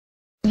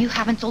You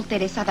haven't told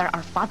Teresa that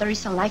our father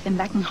is alive and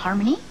back in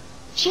harmony?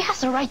 She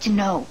has a right to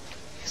know.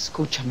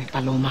 Escúchame,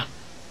 Paloma.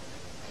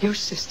 Your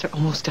sister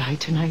almost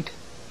died tonight,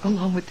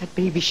 along with that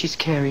baby she's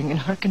carrying, and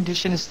her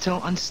condition is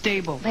still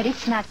unstable. But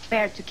it's not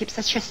fair to keep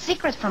such a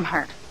secret from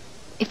her.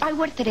 If I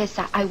were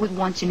Teresa, I would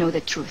want to know the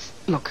truth.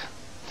 Look,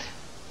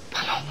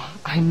 Paloma,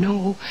 I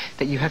know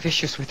that you have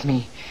issues with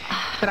me,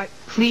 but I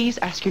please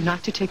ask you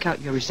not to take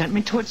out your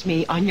resentment towards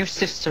me on your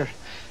sister.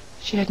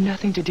 She had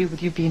nothing to do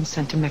with you being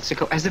sent to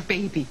Mexico as a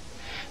baby.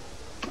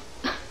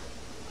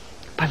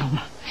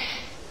 Paloma,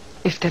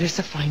 if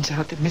Teresa finds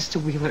out that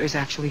Mr. Wheeler is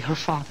actually her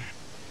father,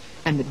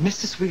 and that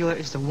Mrs. Wheeler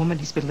is the woman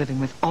he's been living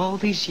with all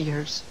these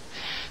years,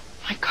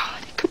 my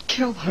God, it could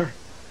kill her.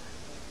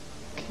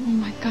 Oh,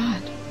 my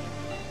God.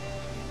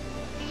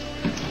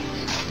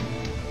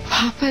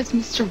 Papa is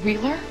Mr.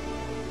 Wheeler?